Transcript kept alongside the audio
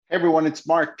Hey everyone, it's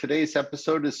Mark. Today's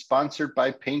episode is sponsored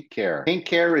by Paint Care. Paint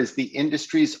Care is the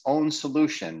industry's own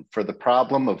solution for the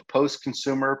problem of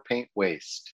post-consumer paint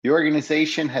waste. The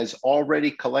organization has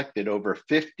already collected over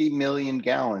 50 million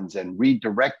gallons and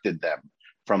redirected them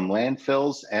from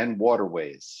landfills and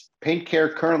waterways. Paint Care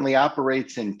currently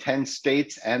operates in 10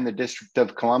 states and the District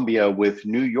of Columbia, with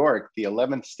New York, the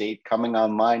 11th state, coming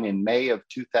online in May of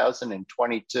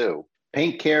 2022.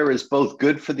 Paint Care is both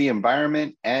good for the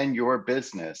environment and your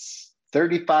business.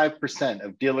 35%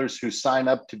 of dealers who sign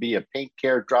up to be a Paint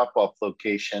Care drop-off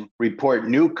location report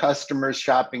new customers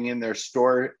shopping in their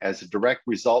store as a direct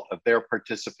result of their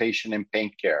participation in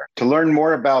Paint Care. To learn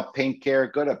more about Paint Care,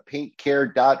 go to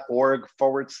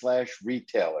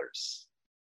paintcare.org/retailers.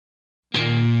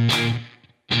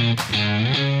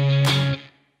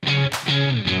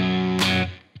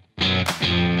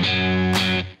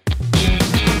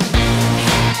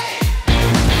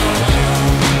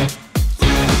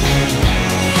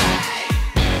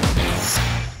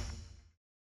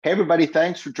 Hey, everybody,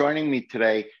 thanks for joining me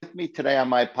today. With me today on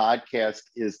my podcast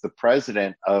is the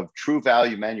president of True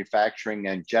Value Manufacturing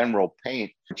and General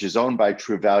Paint, which is owned by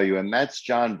True Value, and that's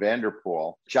John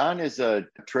Vanderpool. John is a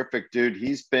terrific dude.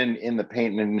 He's been in the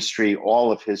paint industry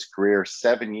all of his career,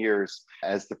 7 years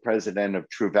as the president of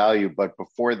True Value. But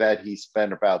before that, he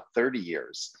spent about 30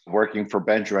 years working for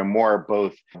Benjamin Moore,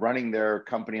 both running their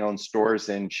company-owned stores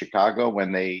in Chicago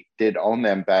when they did own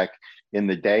them back in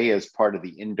the day as part of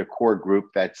the Indecor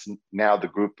group, that's now the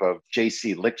group of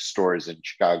JC Licht stores in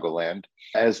Chicagoland,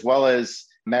 as well as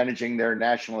managing their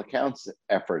national accounts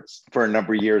efforts for a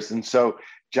number of years. And so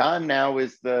John now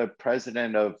is the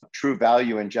president of True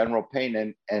Value and General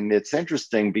Paint. And it's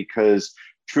interesting because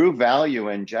True Value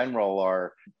and General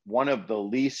are one of the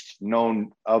least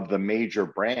known of the major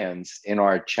brands in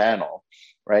our channel.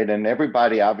 Right. And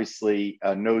everybody obviously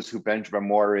knows who Benjamin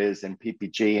Moore is and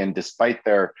PPG. And despite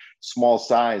their small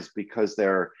size, because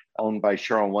they're owned by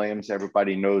Sherwin-Williams,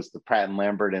 everybody knows the Pratt and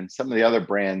Lambert and some of the other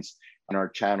brands on our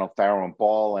channel, Farrow and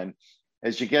Ball. And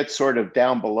as you get sort of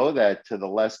down below that to the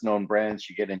less known brands,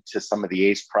 you get into some of the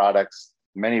Ace products,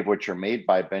 many of which are made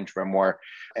by Benjamin Moore.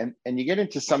 And you get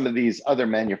into some of these other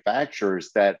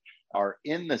manufacturers that are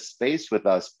in the space with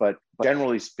us, but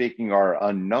generally speaking are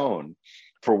unknown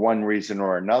for one reason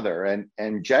or another.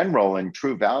 And General and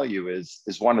True Value is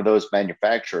one of those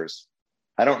manufacturers.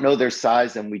 I don't know their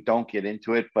size and we don't get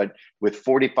into it, but with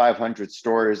 4,500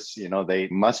 stores, they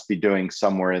must be doing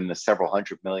somewhere in the several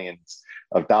hundred millions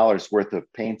of dollars worth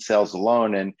of paint sales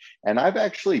alone. And I've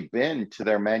actually been to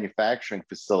their manufacturing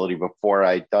facility before.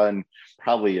 I'd done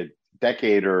probably a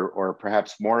decade or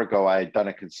perhaps more ago, I had done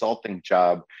a consulting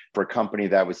job for a company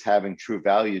that was having True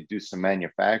Value do some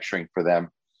manufacturing for them.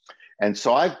 And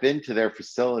so I've been to their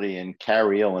facility in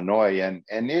Cary, Illinois, and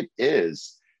it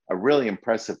is a really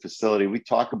impressive facility. We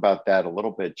talk about that a little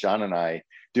bit, John and I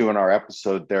do in our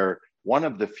episode. They're one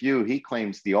of the few, he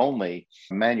claims the only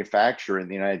manufacturer in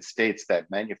the United States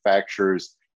that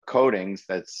manufactures coatings,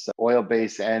 that's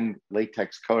oil-based and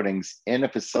latex coatings, in a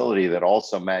facility that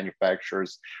also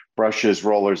manufactures brushes,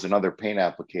 rollers, and other paint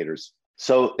applicators.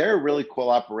 So they're a really cool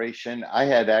operation. I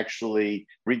had actually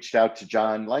reached out to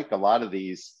John, like a lot of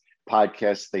these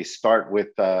podcasts, they start with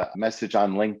a message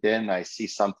on LinkedIn. I see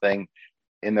something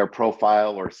in their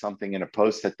profile or something in a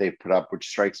post that they put up, which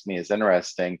strikes me as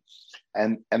interesting.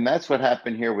 And that's what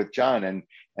happened here with John.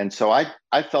 And so I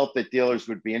felt that dealers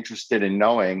would be interested in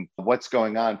knowing what's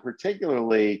going on.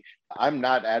 Particularly, I'm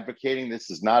not advocating, this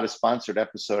is not a sponsored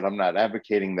episode. I'm not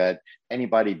advocating that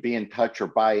anybody be in touch or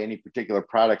buy any particular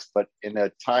products, but in a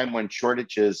time when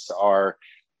shortages are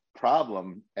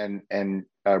problem and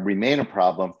remain a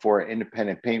problem for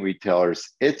independent paint retailers,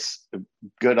 it's a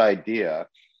good idea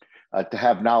to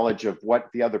have knowledge of what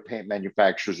the other paint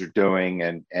manufacturers are doing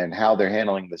and how they're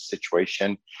handling the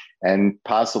situation. And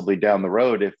possibly down the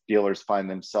road, if dealers find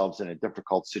themselves in a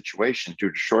difficult situation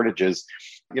due to shortages,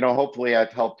 hopefully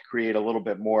I've helped create a little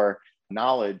bit more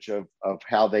knowledge of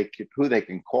how who they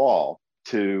can call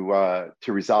to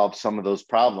resolve some of those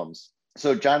problems.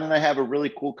 So John and I have a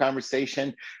really cool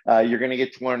conversation. You're going to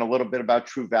get to learn a little bit about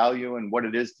True Value and what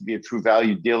it is to be a True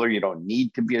Value dealer. You don't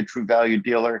need to be a True Value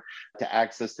dealer to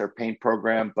access their paint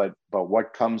program, but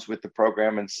what comes with the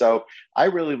program. And so I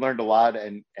really learned a lot,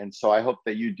 and so I hope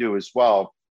that you do as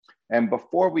well. And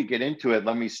before we get into it,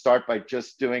 let me start by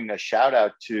just doing a shout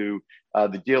out to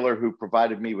the dealer who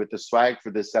provided me with the swag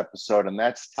for this episode, and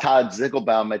that's Todd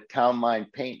Ziegelbaum at Town Line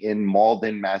Paint in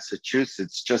Malden,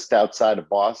 Massachusetts, just outside of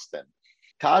Boston.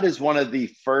 Todd is one of the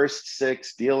first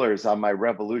 6 dealers on my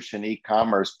Revolution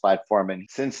e-commerce platform. And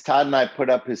since Todd and I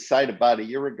put up his site about a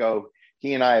year ago,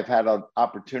 he and I have had an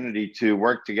opportunity to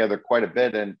work together quite a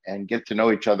bit and get to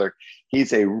know each other.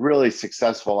 He's a really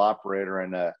successful operator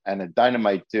and a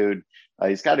dynamite dude.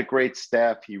 He's got a great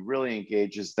staff. He really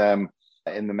engages them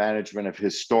in the management of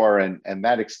his store, and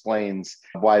that explains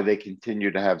why they continue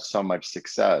to have so much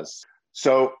success.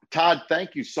 So Todd,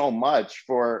 thank you so much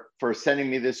for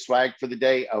sending me this swag for the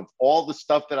day. Of all the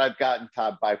stuff that I've gotten,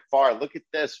 Todd, by far, look at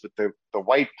this with the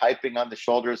white piping on the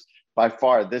shoulders. By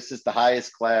far, this is the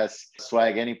highest class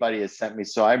swag anybody has sent me.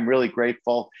 So I'm really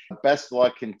grateful. Best of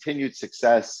luck, continued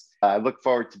success. I look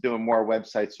forward to doing more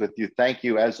websites with you. Thank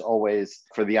you, as always,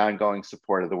 for the ongoing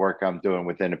support of the work I'm doing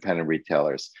with independent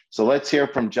retailers. So let's hear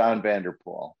from John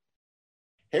Vanderpool.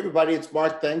 Hey, everybody, it's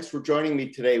Mark. Thanks for joining me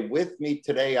today. With me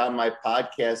today on my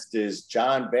podcast is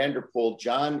John Vanderpool.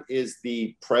 John is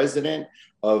the president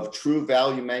of True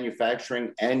Value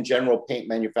Manufacturing and General Paint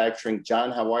Manufacturing.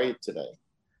 John, how are you today?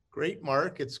 Great,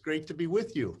 Mark. It's great to be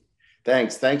with you.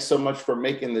 Thanks. Thanks so much for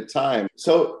making the time.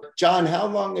 So, John, how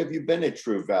long have you been at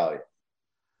True Value?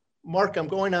 Mark, I'm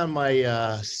going on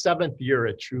my seventh year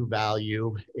at True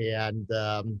Value. And,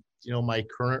 my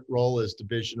current role is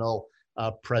divisional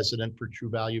president for True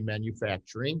Value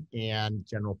Manufacturing and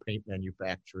General Paint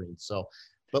Manufacturing. So,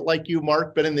 but like you,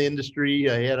 Mark, been in the industry.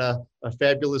 I had a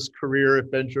fabulous career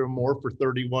at Benjamin Moore for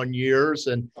 31 years,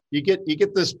 and you get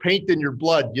this paint in your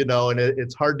blood, and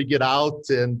it's hard to get out.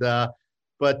 And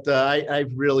but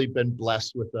I've really been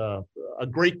blessed with a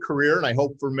great career, and I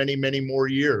hope for many, many more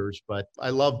years. But I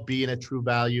love being at True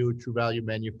Value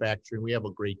Manufacturing. We have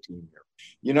a great team here.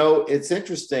 It's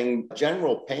interesting.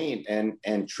 General Paint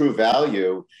and True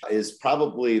Value is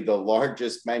probably the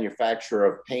largest manufacturer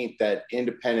of paint that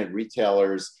independent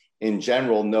retailers in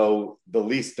general know the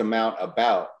least amount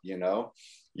about.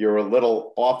 You're a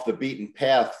little off the beaten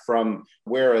path from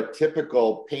where a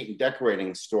typical paint and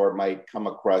decorating store might come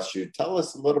across you. Tell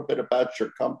us a little bit about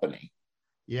your company.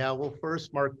 Yeah, well,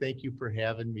 first, Mark, thank you for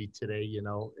having me today.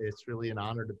 It's really an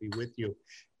honor to be with you.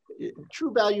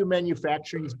 True Value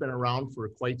Manufacturing has been around for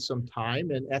quite some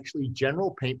time, and actually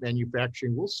General Paint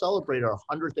Manufacturing will celebrate our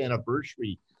 100th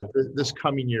anniversary this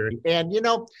coming year. And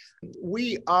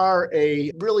we are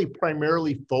really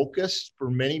primarily focused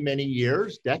for many, many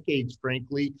years, decades,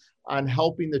 frankly, on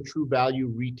helping the True Value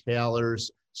retailers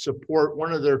support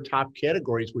one of their top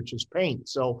categories, which is paint.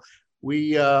 So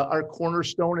our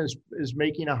cornerstone is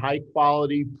making a high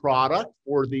quality product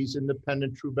for these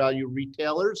independent True Value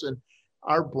retailers, and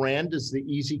our brand is the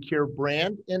Easy Care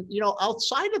brand. And,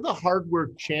 outside of the hardware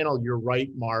channel, you're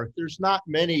right, Mark, there's not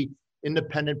many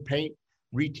independent paint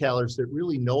retailers that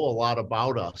really know a lot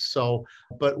about us. So,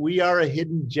 but we are a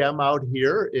hidden gem out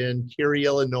here in Cary,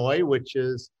 Illinois, which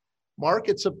is, Mark,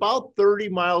 it's about 30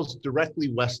 miles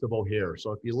directly west of O'Hare.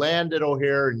 So if you land at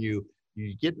O'Hare and you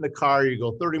get in the car, you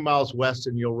go 30 miles west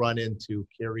and you'll run into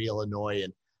Cary, Illinois.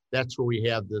 And that's where we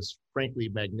have this, frankly,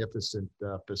 magnificent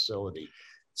facility.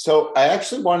 So I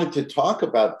actually wanted to talk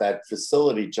about that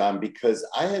facility, John, because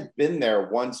I had been there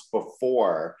once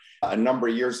before a number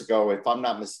of years ago. If I'm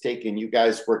not mistaken, you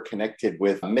guys were connected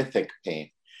with Mythic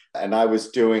Paint, and I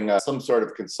was doing some sort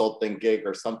of consulting gig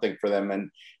or something for them.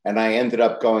 And I ended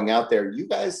up going out there. You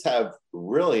guys have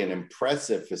really an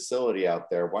impressive facility out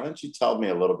there. Why don't you tell me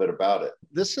a little bit about it?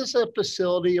 This is a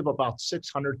facility of about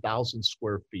 600,000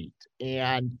 square feet,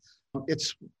 and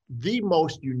it's the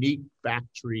most unique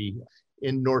factory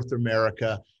in North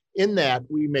America, in that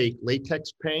we make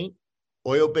latex paint,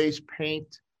 oil-based paint,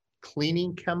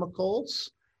 cleaning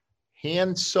chemicals,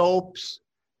 hand soaps,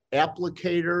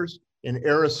 applicators, and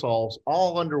aerosols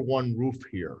all under one roof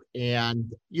here.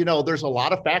 And, there's a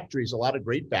lot of factories, a lot of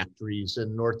great factories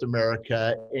in North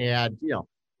America. And,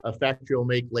 a factory will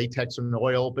make latex and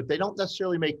oil, but they don't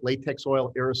necessarily make latex,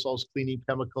 oil, aerosols, cleaning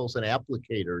chemicals, and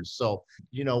applicators. So,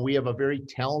 we have a very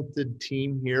talented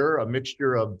team here, a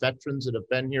mixture of veterans that have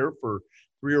been here for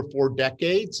 3 or 4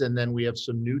 decades. And then we have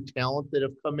some new talent that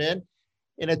have come in.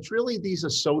 And it's really these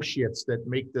associates that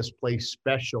make this place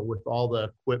special with all the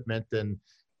equipment. And,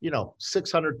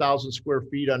 600,000 square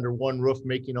feet under one roof,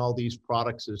 making all these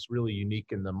products is really unique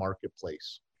in the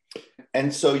marketplace.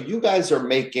 And so you guys are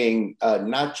making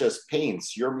not just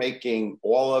paints, you're making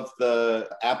all of the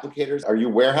applicators. Are you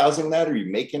warehousing that? Are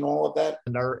you making all of that?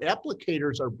 And our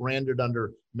applicators are branded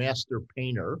under Master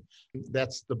Painter.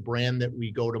 That's the brand that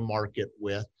we go to market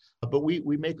with. But we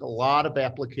make a lot of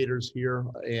applicators here,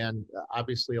 and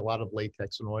obviously a lot of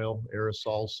latex and oil,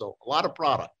 aerosols, so a lot of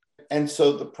product. And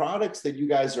so the products that you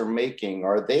guys are making,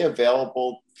 are they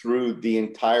available through the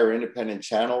entire independent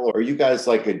channel? Or are you guys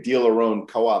like a dealer-owned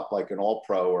co-op, like an All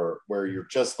Pro, or where you're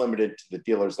just limited to the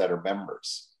dealers that are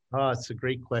members? It's a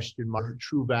great question, Mark.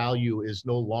 True Value is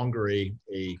no longer a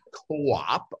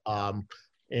co-op,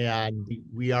 and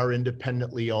we are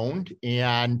independently owned.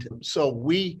 And so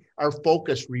our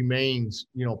focus remains,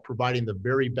 providing the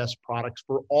very best products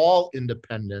for all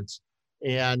independents.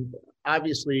 And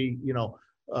obviously,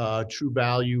 True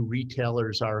Value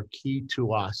retailers are key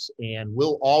to us and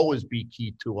will always be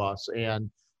key to us. And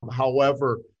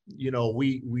however,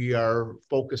 we are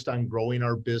focused on growing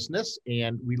our business,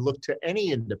 and we look to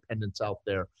any independents out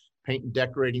there, paint and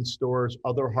decorating stores,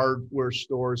 other hardware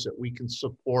stores that we can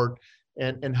support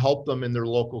and help them in their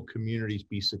local communities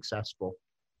be successful.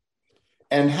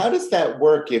 And how does that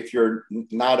work if you're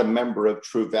not a member of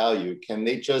True Value? Can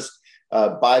they just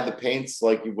buy the paints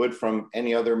like you would from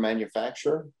any other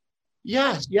manufacturer?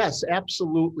 Yes,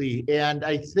 absolutely. And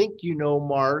I think,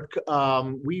 Mark,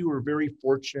 we were very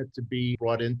fortunate to be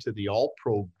brought into the All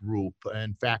Pro group.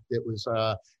 In fact, it was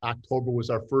October was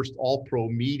our first All Pro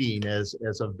meeting as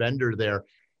a vendor there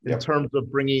in terms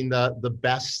of bringing the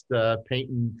best paint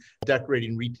and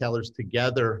decorating retailers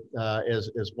together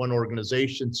as one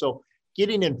organization. So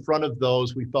getting in front of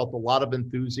those, we felt a lot of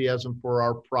enthusiasm for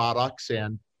our products,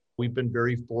 and we've been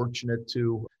very fortunate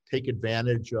to take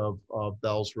advantage of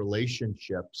those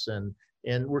relationships,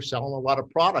 and we're selling a lot of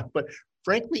product. But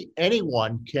frankly, any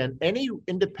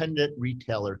independent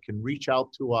retailer can reach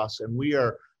out to us, and we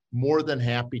are more than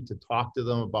happy to talk to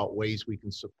them about ways we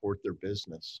can support their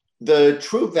business. The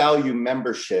True Value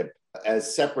membership,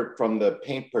 as separate from the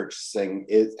paint purchasing,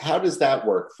 how does that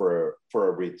work for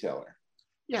a retailer?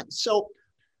 Yeah, so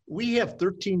we have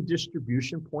 13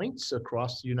 distribution points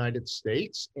across the United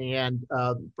States. And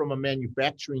from a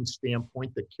manufacturing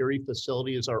standpoint, the Cary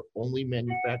facility is our only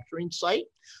manufacturing site.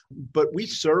 But we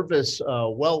service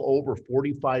well over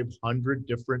 4,500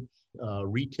 different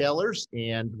retailers.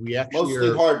 And we actually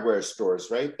mostly hardware stores,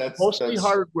 right? Mostly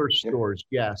hardware stores,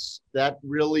 yes. That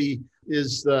really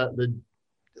is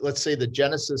let's say, the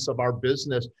genesis of our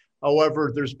business.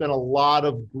 However, there's been a lot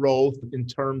of growth in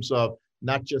terms of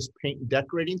not just paint and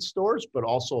decorating stores, but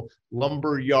also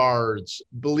lumber yards,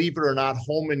 believe it or not,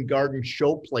 home and garden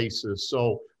show places,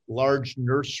 so large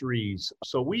nurseries.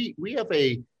 So we have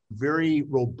a very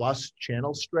robust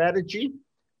channel strategy,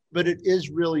 but it is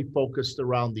really focused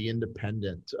around the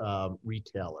independent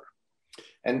retailer.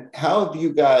 And how have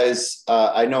you guys,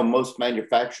 I know most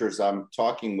manufacturers I'm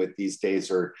talking with these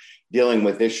days are dealing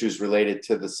with issues related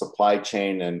to the supply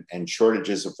chain and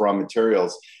shortages of raw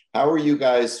materials. How are you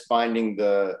guys finding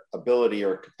the ability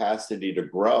or capacity to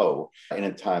grow in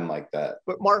a time like that?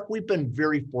 But Mark, we've been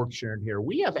very fortunate here.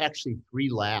 We have actually 3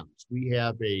 labs. We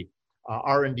have a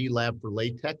R&D lab for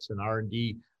latex, an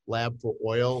R&D lab for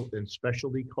oil and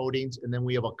specialty coatings, and then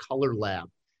we have a color lab.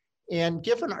 And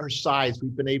given our size,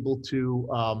 we've been able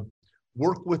to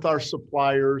work with our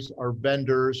suppliers, our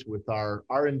vendors, with our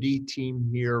R&D team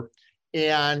here,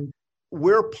 and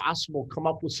where possible, come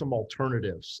up with some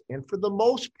alternatives. And for the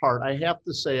most part, I have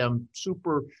to say I'm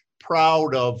super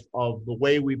proud of the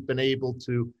way we've been able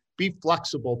to be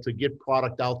flexible to get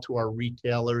product out to our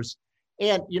retailers.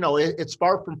 And, it's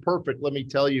far from perfect, let me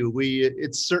tell you.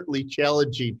 It's certainly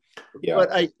challenging,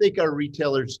 but I think our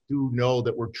retailers do know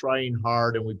that we're trying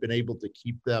hard, and we've been able to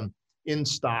keep them in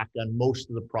stock on most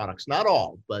of the products. Not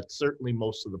all, but certainly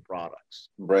most of the products.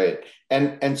 Right.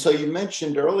 And so you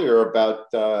mentioned earlier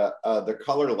about the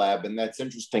color lab, and that's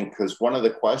interesting because one of the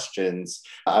questions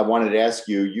I wanted to ask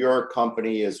you, your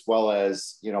company, as well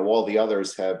as, all the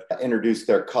others, have introduced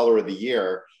their color of the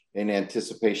year in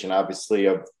anticipation, obviously,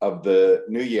 of the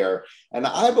new year. And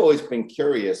I've always been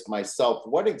curious myself,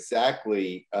 what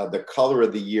exactly the color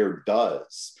of the year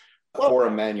does for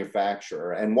a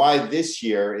manufacturer, and why this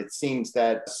year it seems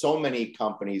that so many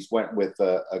companies went with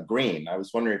a green. I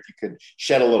was wondering if you could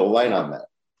shed a little light on that.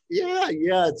 Yeah,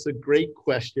 it's a great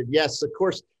question. Yes, of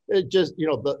course, it just,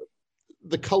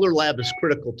 the color lab is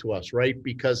critical to us, right?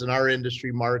 Because in our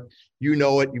industry, Mark,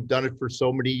 you've done it for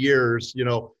so many years,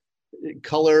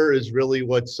 color is really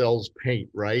what sells paint,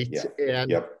 right? Yeah.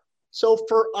 And so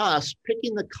for us,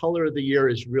 picking the color of the year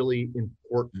is really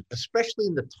important, especially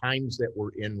in the times that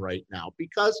we're in right now,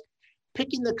 because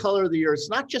picking the color of the year, it's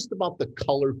not just about the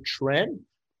color trend,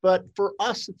 but for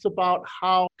us, it's about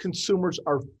how consumers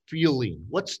are feeling.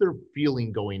 What's their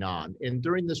feeling going on? And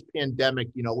during this pandemic,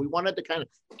 we wanted to kind of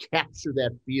capture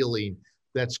that feeling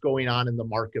that's going on in the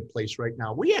marketplace right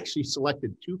now. We actually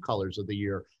selected 2 colors of the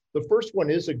year. The first one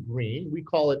is a green. We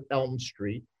call it Elm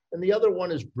Street. And the other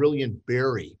one is Brilliant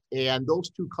Berry. And those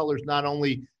 2 colors not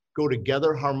only go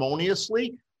together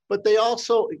harmoniously, but they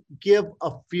also give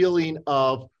a feeling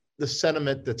of the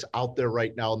sentiment that's out there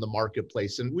right now in the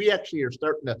marketplace. And we actually are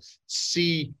starting to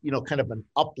see, kind of an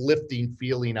uplifting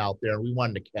feeling out there. And we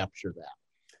wanted to capture that.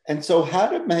 And so how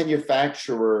do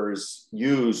manufacturers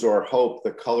use or hope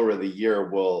the color of the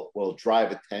year will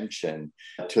drive attention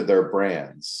to their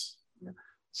brands?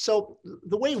 So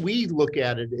the way we look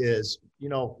at it is,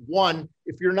 one,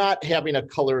 if you're not having a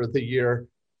color of the year,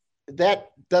 that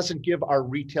doesn't give our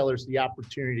retailers the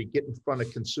opportunity to get in front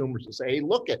of consumers and say, hey,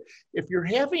 look, if you're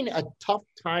having a tough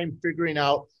time figuring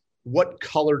out what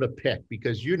color to pick,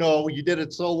 because you did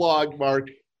it so long, Mark,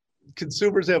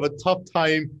 consumers have a tough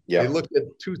time. Yeah. They look at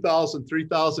 2,000,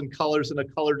 3,000 colors in a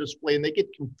color display and they get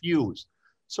confused.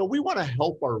 So we want to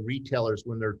help our retailers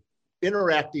when they're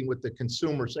interacting with the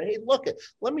consumer, say, hey, look,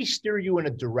 let me steer you in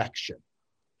a direction.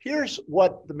 Here's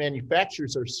what the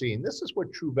manufacturers are seeing. This is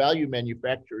what True Value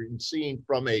Manufacturing is seeing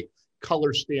from a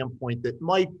color standpoint that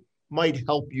might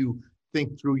help you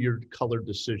think through your color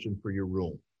decision for your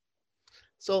room.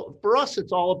 So for us,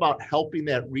 it's all about helping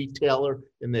that retailer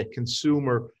and that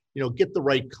consumer, get the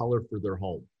right color for their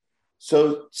home.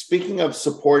 So speaking of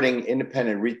supporting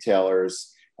independent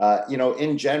retailers,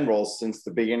 in general, since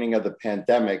the beginning of the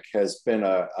pandemic has been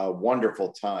a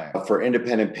wonderful time for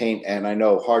independent paint. And I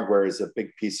know hardware is a big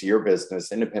piece of your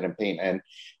business, independent paint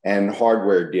and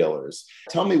hardware dealers.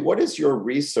 Tell me, what is your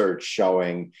research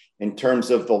showing in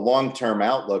terms of the long-term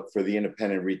outlook for the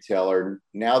independent retailer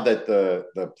now that the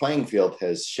playing field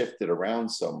has shifted around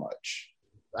so much?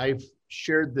 I've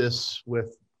shared this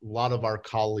with a lot of our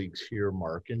colleagues here,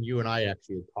 Mark, and you and I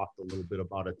actually had talked a little bit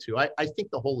about it too. I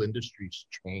think the whole industry's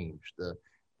changed.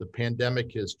 The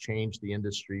pandemic has changed the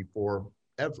industry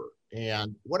forever.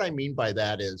 And what I mean by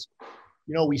that is,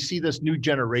 we see this new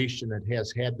generation that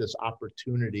has had this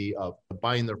opportunity of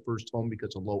buying their first home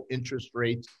because of low interest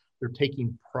rates. They're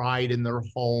taking pride in their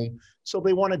home. So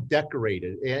they want to decorate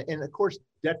it. And of course,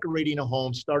 decorating a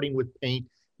home, starting with paint,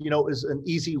 is an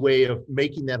easy way of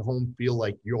making that home feel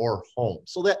like your home.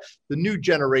 So that the new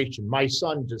generation, my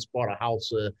son just bought a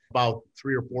house about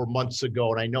 3 or 4 months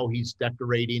ago, and I know he's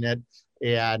decorating it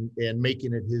and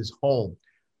making it his home.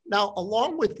 Now,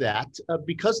 along with that,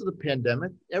 because of the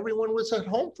pandemic, everyone was at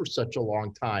home for such a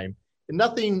long time, and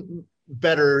nothing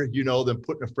better, than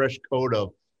putting a fresh coat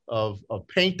of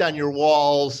paint on your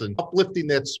walls and uplifting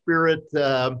that spirit.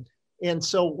 And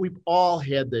so we've all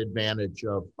had the advantage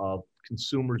of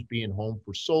consumers being home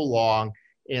for so long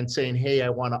and saying, hey, I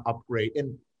want to upgrade.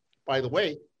 And by the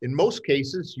way, in most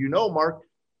cases, Mark,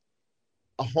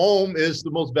 a home is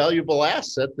the most valuable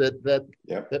asset that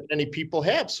many people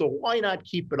have. So why not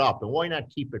keep it up and why not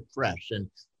keep it fresh? And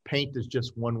paint is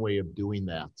just one way of doing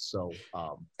that. So,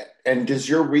 and does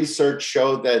your research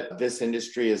show that this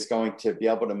industry is going to be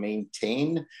able to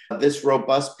maintain this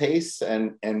robust pace,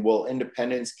 and will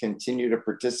independents continue to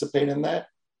participate in that?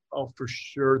 Oh, for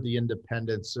sure, the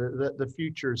independents. The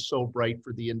future is so bright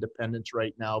for the independents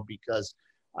right now because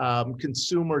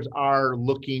consumers are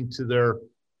looking to their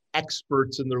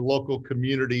experts in their local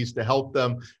communities to help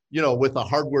them, with a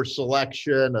hardware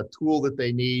selection, a tool that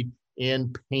they need,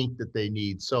 and paint that they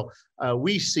need. So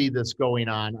we see this going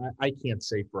on. I can't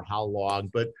say for how long,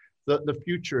 but the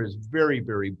future is very,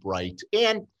 very bright.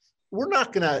 And we're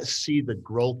not going to see the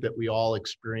growth that we all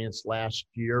experienced last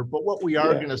year, but what we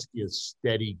are going to see is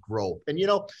steady growth. And,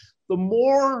 the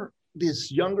more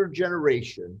this younger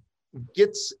generation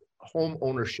gets home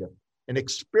ownership and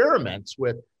experiments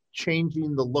with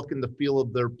changing the look and the feel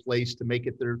of their place to make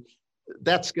it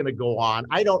that's going to go on.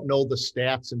 I don't know the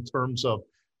stats in terms of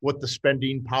what the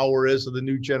spending power is of the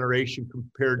new generation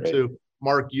compared to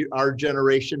our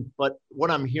generation, but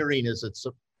what I'm hearing is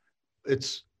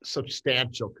it's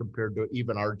substantial compared to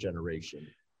even our generation.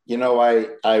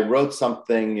 I wrote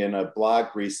something in a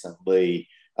blog recently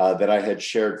that I had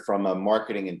shared from a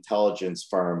marketing intelligence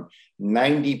firm.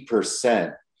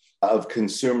 90% of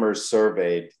consumers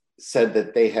surveyed said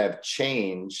that they have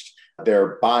changed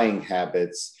their buying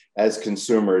habits as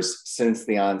consumers since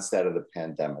the onset of the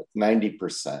pandemic,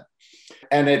 90%.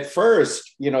 And at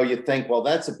first, you think, well,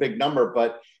 that's a big number,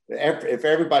 but if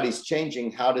everybody's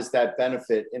changing, how does that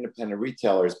benefit independent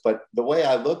retailers? But the way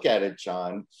I look at it,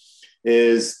 John,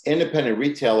 is independent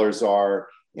retailers are,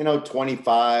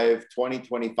 25,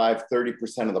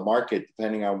 30% of the market,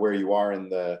 depending on where you are in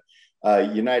the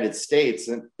United States.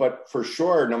 But for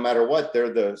sure, no matter what,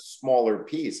 they're the smaller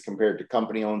piece compared to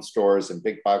company-owned stores and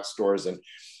big box stores. And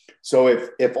so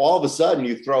if all of a sudden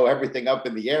you throw everything up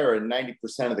in the air and 90%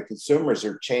 of the consumers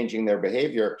are changing their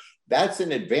behavior, that's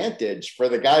an advantage for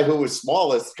the guy who was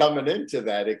smallest coming into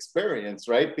that experience,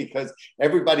 right? Because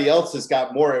everybody else has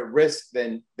got more at risk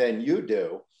than you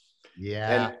do.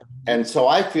 Yeah. And so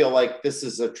I feel like this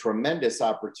is a tremendous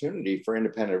opportunity for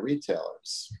independent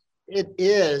retailers. It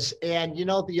is. And,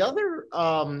 the other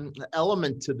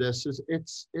element to this is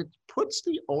it puts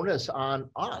the onus on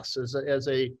us as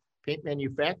a paint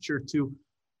manufacturer to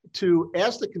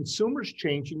as the consumer's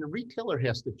changing, the retailer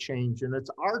has to change. And it's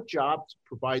our job to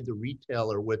provide the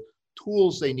retailer with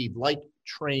tools they need, like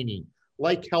training,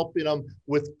 like helping them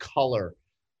with color,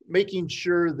 making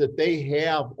sure that they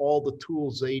have all the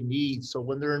tools they need. So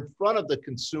when they're in front of the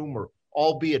consumer,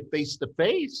 albeit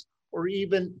face-to-face or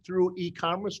even through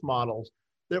e-commerce models,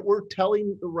 that we're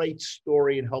telling the right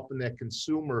story and helping that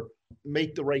consumer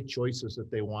make the right choices that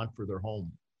they want for their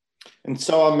home. And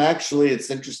so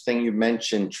it's interesting you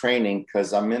mentioned training,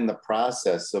 because I'm in the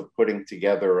process of putting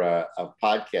together a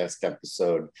podcast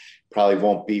episode, probably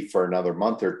won't be for another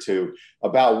month or two,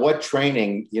 about what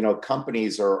training,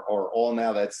 companies are all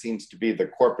now, that seems to be the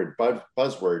corporate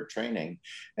buzzword, training.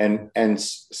 And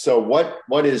so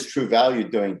what is True Value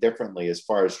doing differently as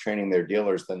far as training their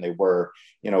dealers than they were,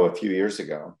 a few years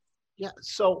ago? Yeah.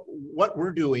 So what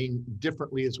we're doing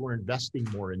differently is we're investing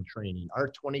more in training. Our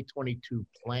 2022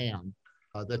 plan,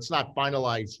 that's not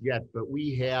finalized yet, but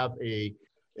we have an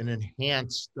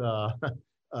enhanced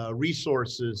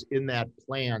resources in that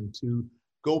plan to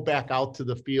go back out to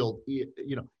the field,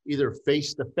 either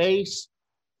face to face,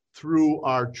 through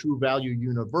our True Value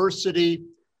University,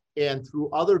 and through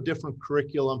other different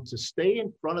curriculum to stay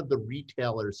in front of the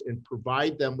retailers and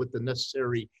provide them with the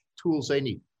necessary tools they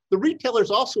need. The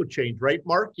retailers also change, right,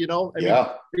 Mark? They've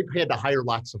had to hire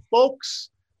lots of folks.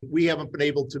 We haven't been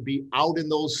able to be out in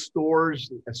those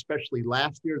stores, especially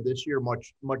last year, this year,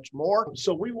 much, much more.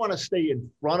 So we want to stay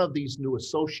in front of these new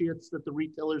associates that the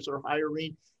retailers are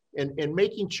hiring and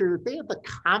making sure that they have the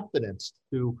confidence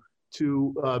to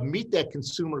meet that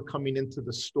consumer coming into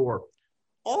the store.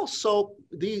 Also,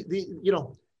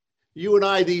 you and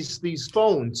I, these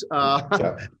phones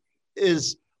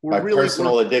is my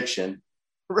personal addiction.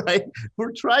 Right.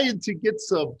 We're trying to get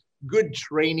some good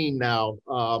training now.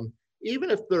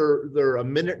 Even if they're a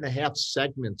minute and a half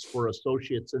segments for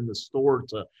associates in the store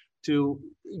to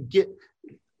get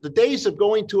the days of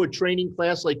going to a training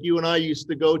class like you and I used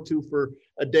to go to for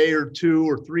a day or 2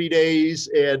 or 3 days.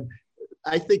 And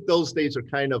I think those days are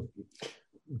kind of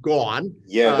gone.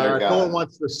 Yeah, they're gone. No one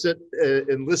wants to sit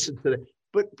and listen to it.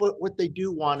 But what they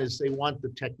do want is they want the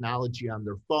technology on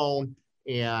their phone.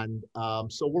 And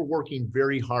so we're working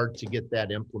very hard to get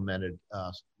that implemented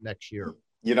next year.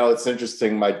 It's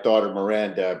interesting. My daughter,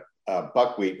 Miranda,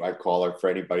 Buckwheat, I call her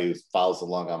for anybody who follows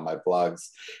along on my blogs.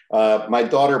 My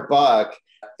daughter, Buck,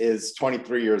 is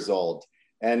 23 years old.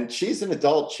 And she's an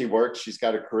adult. She works. She's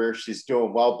got a career. She's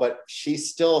doing well. But she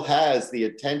still has the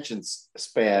attention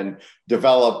span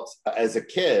developed as a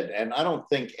kid. And I don't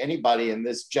think anybody in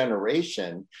this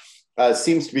generation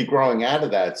seems to be growing out of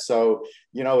that. So,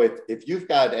 if you've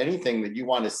got anything that you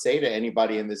want to say to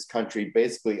anybody in this country,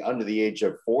 basically under the age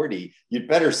of 40, you'd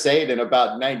better say it in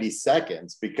about 90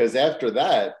 seconds, because after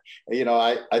that,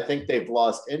 I think they've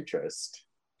lost interest.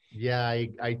 Yeah,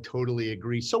 I totally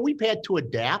agree. So we've had to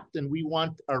adapt, and we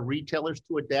want our retailers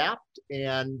to adapt,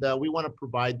 and we want to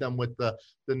provide them with the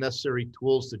necessary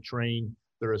tools to train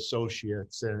their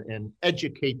associates and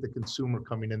educate the consumer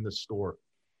coming in the store.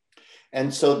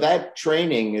 And so that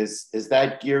training, is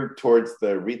that geared towards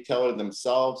the retailer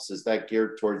themselves? Is that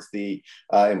geared towards the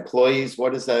employees?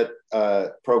 What does that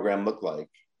program look like?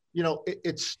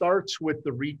 It starts with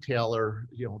the retailer,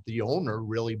 the owner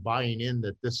really buying in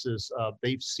that this is,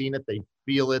 they've seen it, they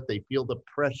feel the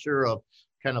pressure of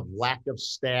kind of lack of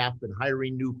staff and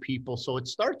hiring new people. So it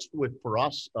starts with, for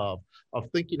us, of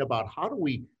thinking about how do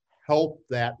we help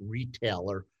that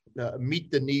retailer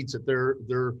meet the needs that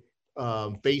they're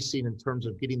facing in terms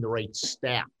of getting the right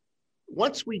staff.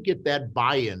 Once we get that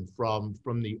buy-in from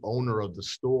the owner of the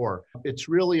store, it's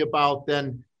really about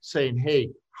then saying, hey,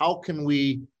 how can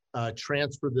we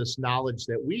transfer this knowledge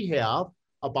that we have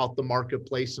about the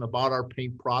marketplace and about our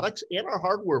paint products and our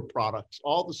hardware products,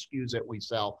 all the SKUs that we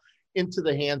sell, into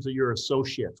the hands of your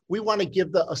associates. We want to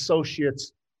give the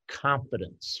associates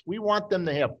confidence. We want them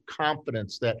to have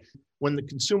confidence that when the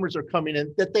consumers are coming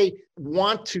in, that they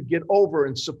want to get over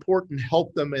and support and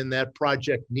help them in that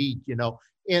project need,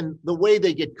 and the way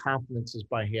they get confidence is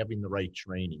by having the right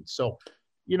training. So,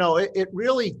 it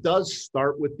really does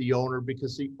start with the owner,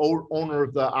 because the owner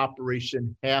of the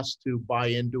operation has to buy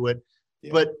into it,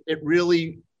 but it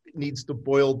really needs to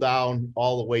boil down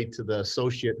all the way to the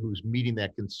associate who's meeting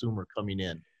that consumer coming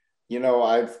in.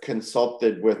 I've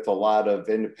consulted with a lot of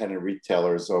independent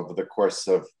retailers over the course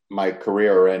of my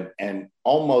career, and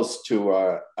almost to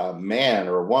a man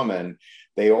or a woman,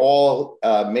 they all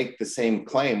make the same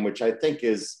claim, which I think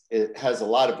it has a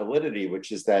lot of validity,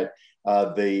 which is that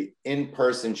the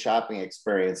in-person shopping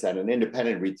experience at an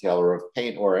independent retailer of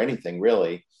paint or anything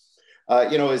really,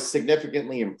 is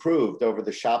significantly improved over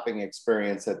the shopping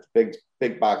experience at the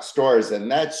big box stores.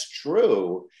 And that's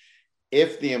true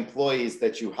if the employees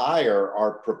that you hire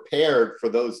are prepared for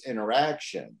those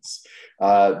interactions.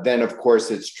 Then of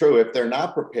course it's true. If they're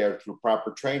not prepared through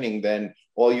proper training, then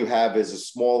all you have is a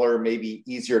smaller, maybe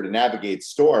easier to navigate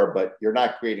store, but you're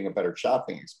not creating a better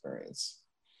shopping experience.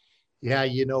 Yeah,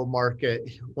 Mark,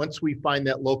 once we find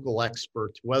that local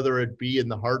expert, whether it be in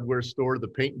the hardware store, the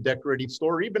paint and decorating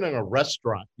store, or even in a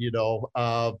restaurant,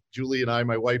 Julie and I,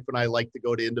 my wife and I, like to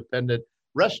go to independent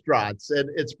restaurants. And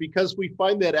it's because we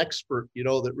find that expert,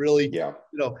 that really,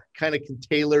 kind of can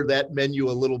tailor that menu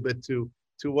a little bit to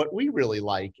what we really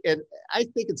like. And I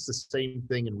think it's the same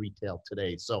thing in retail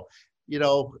today. So,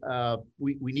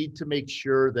 we need to make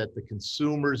sure that the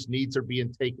consumer's needs are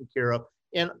being taken care of.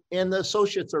 And the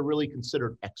associates are really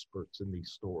considered experts in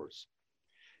these stores.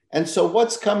 And so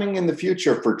what's coming in the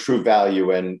future for True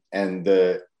Value and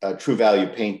the True Value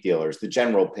paint dealers, the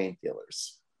general paint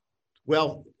dealers?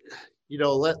 Well,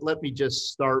 let me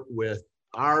just start with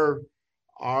our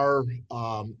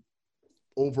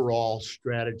overall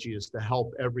strategy is to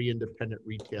help every independent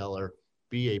retailer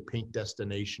be a paint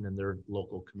destination in their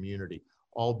local community,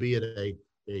 albeit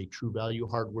a True Value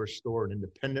hardware store, an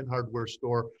independent hardware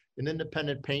store, an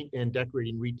independent paint and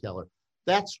decorating retailer.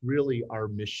 That's really our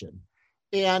mission.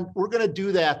 And we're going to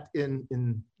do that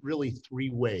in really three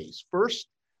ways. First,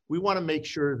 we want to make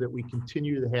sure that we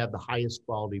continue to have the highest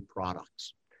quality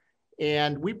products.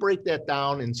 And we break that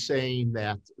down in saying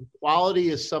that quality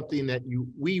is something that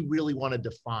we really want to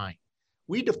define.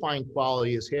 We define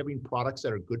quality as having products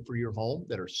that are good for your home,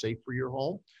 that are safe for your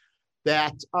home,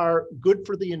 that are good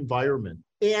for the environment.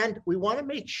 And we want to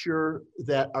make sure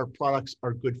that our products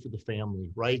are good for the family,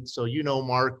 right? So,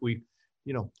 Mark,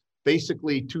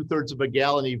 basically 2/3 of a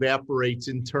gallon evaporates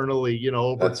internally,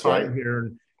 over That's time right.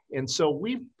 here. And so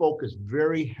we focus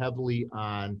very heavily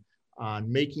on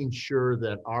making sure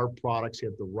that our products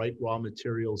have the right raw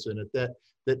materials in it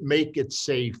that make it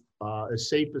safe, as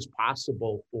safe as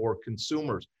possible for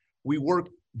consumers. We work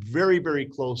very, very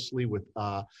closely with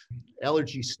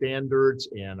allergy standards,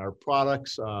 and our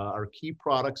products, our key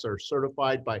products are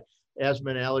certified by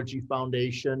Asthma and Allergy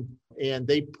Foundation, and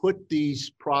they put these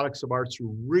products of ours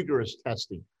through rigorous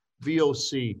testing,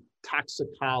 VOC,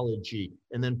 toxicology,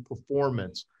 and then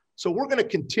performance. So we're going to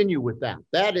continue with that.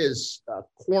 That is a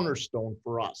cornerstone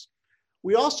for us.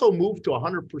 We also moved to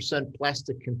 100%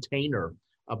 plastic container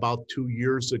about 2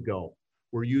 years ago.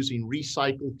 We're using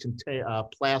recycled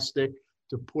plastic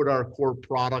to put our core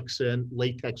products in,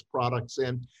 latex products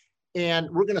in, and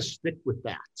we're going to stick with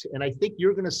that. And I think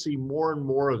you're going to see more and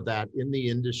more of that in the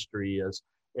industry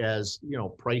as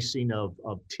pricing of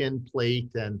tin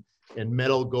plate and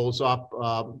metal goes up,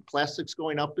 plastic's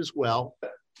going up as well.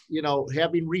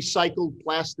 Having recycled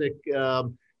plastic,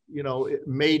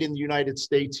 made in the United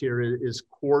States here is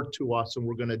core to us, and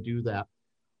we're going to do that.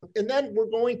 And then we're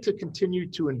going to continue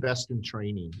to invest in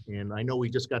training. And I know we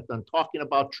just got done talking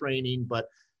about training, but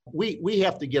we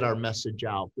have to get our message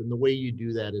out. And the way you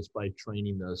do that is by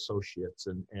training the associates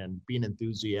and being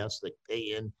enthusiastic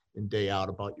day in and day out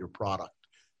about your product.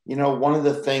 One of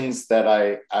the things that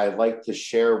I like to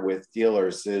share with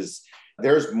dealers is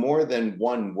there's more than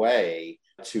one way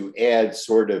to add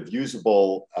sort of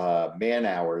usable man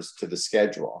hours to the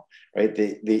schedule, right?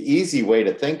 The easy way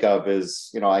to think of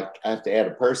is, I have to add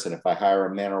a person. If I hire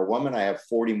a man or a woman, I have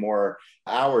 40 more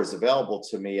hours available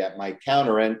to me at my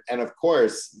counter. And of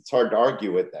course, it's hard to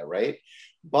argue with that, right?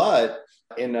 But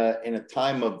in a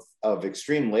time of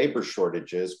extreme labor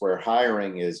shortages where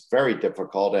hiring is very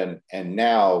difficult and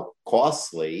now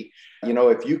costly,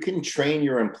 if you can train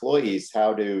your employees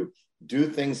how to do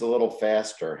things a little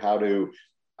faster, how to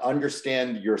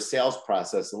understand your sales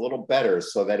process a little better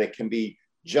so that it can be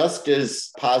just as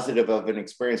positive of an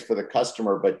experience for the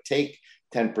customer, but take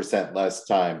 10% less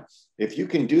time. If you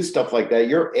can do stuff like that,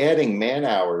 you're adding man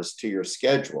hours to your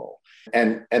schedule.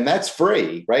 And that's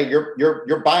free, right?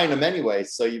 You're buying them anyway,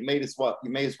 so you may as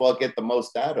well get the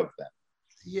most out of them.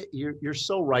 You're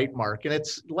so right, Mark. And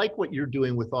it's like what you're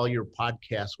doing with all your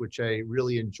podcasts, which I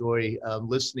really enjoy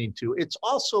listening to. It's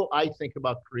also, I think,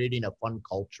 about creating a fun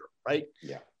culture, right?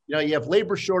 Yeah. You have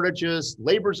labor shortages,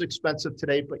 labor's expensive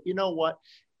today, but you know what?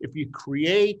 If you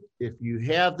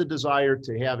have the desire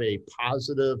to have a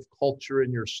positive culture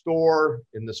in your store,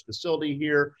 in this facility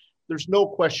here, there's no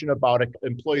question about it.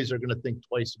 Employees are going to think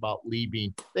twice about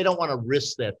leaving. They don't want to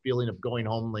risk that feeling of going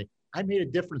home like, I made a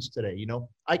difference today.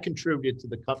 I contributed to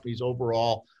the company's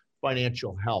overall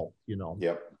financial health.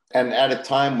 Yep. And at a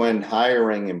time when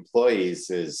hiring employees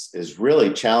is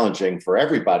really challenging for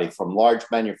everybody, from large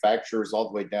manufacturers all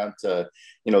the way down to,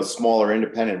 smaller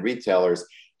independent retailers,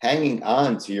 hanging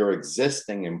on to your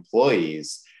existing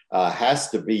employees has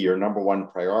to be your number one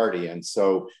priority. And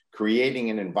so creating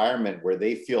an environment where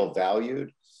they feel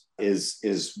valued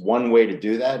is one way to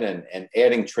do that. And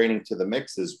adding training to the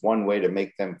mix is one way to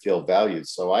make them feel valued.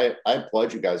 So I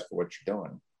applaud you guys for what you're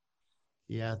doing.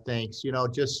 Yeah, thanks.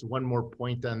 Just one more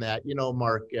point on that.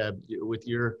 Mark, with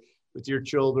your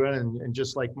children and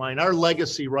just like mine, our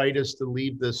legacy, right, is to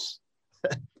leave this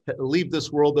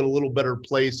world in a little better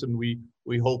place, and we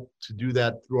hope to do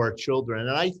that through our children.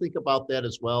 And I think about that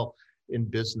as well in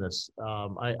business.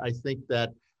 I think that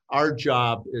our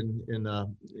job in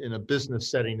a business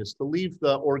setting is to leave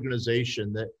the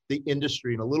organization, the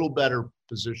industry, in a little better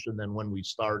position than when we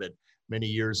started many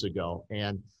years ago.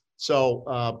 And so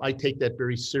I take that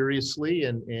very seriously,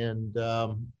 and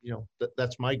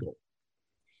that's my goal.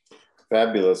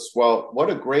 Fabulous. Well, what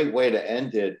a great way to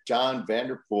end it. John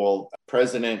Vanderpool,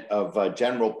 president of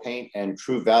General Paint and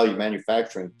True Value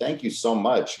Manufacturing. Thank you so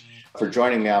much for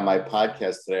joining me on my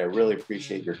podcast today. I really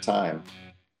appreciate your time.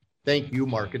 Thank you,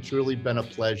 Mark. It's really been a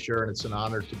pleasure, and it's an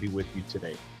honor to be with you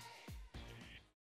today.